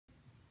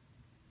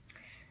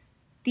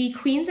The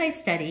queens I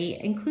study,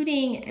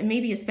 including and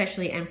maybe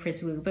especially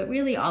Empress Wu, but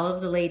really all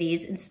of the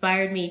ladies,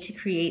 inspired me to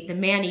create the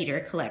Maneater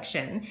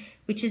collection,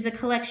 which is a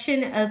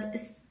collection of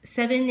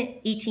 7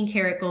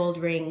 18-karat gold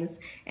rings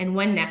and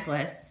 1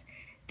 necklace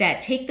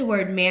that take the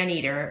word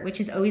man-eater, which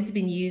has always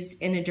been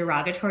used in a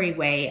derogatory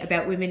way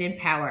about women in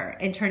power,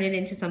 and turn it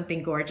into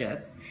something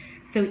gorgeous.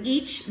 So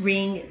each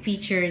ring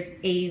features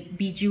a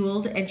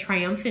bejeweled and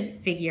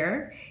triumphant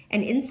figure,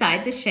 and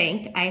inside the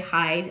shank, I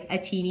hide a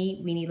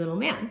teeny weeny little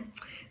man.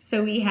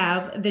 So we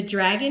have the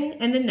dragon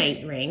and the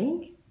knight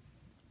ring,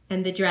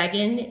 and the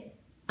dragon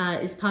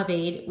is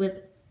paved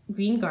with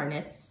green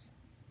garnets,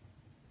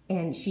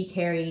 and she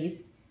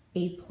carries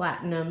a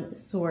platinum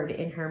sword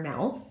in her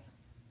mouth.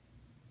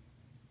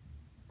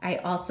 I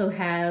also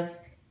have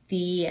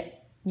the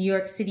New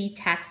York City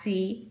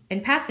taxi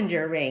and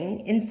passenger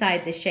ring.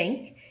 Inside the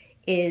shank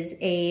is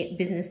a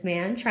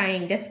businessman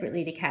trying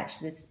desperately to catch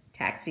this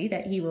taxi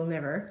that he will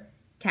never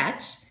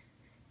catch.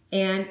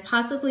 And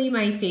possibly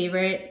my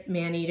favorite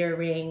man-eater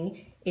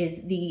ring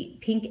is the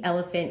pink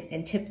elephant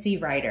and tipsy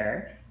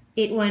rider.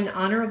 It won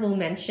honorable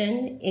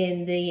mention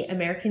in the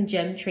American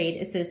Gem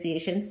Trade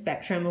Association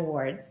Spectrum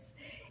Awards.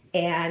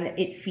 And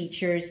it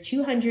features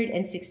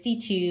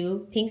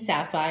 262 pink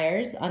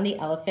sapphires on the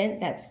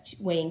elephant, that's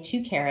weighing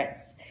 2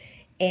 carats.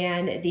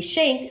 And the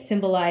shank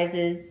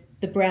symbolizes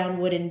the brown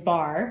wooden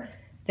bar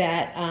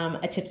that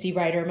a tipsy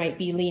rider might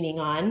be leaning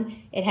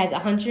on. It has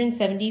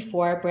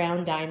 174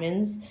 brown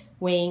diamonds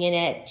weighing in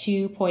at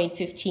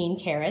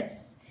 2.15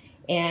 carats.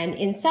 And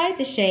inside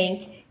the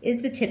shank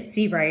is the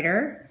tipsy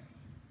rider.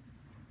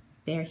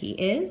 There he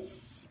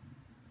is.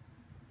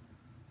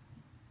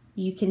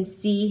 You can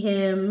see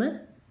him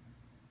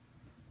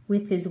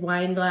with his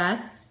wine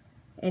glass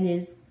and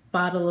his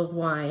bottle of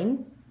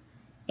wine.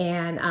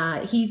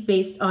 And he's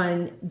based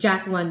on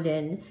Jack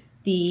London,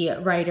 the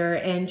writer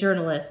and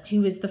journalist,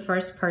 who was the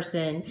first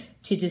person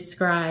to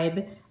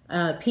describe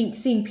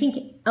seeing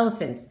pink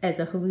elephants as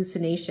a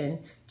hallucination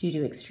due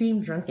to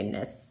extreme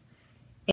drunkenness.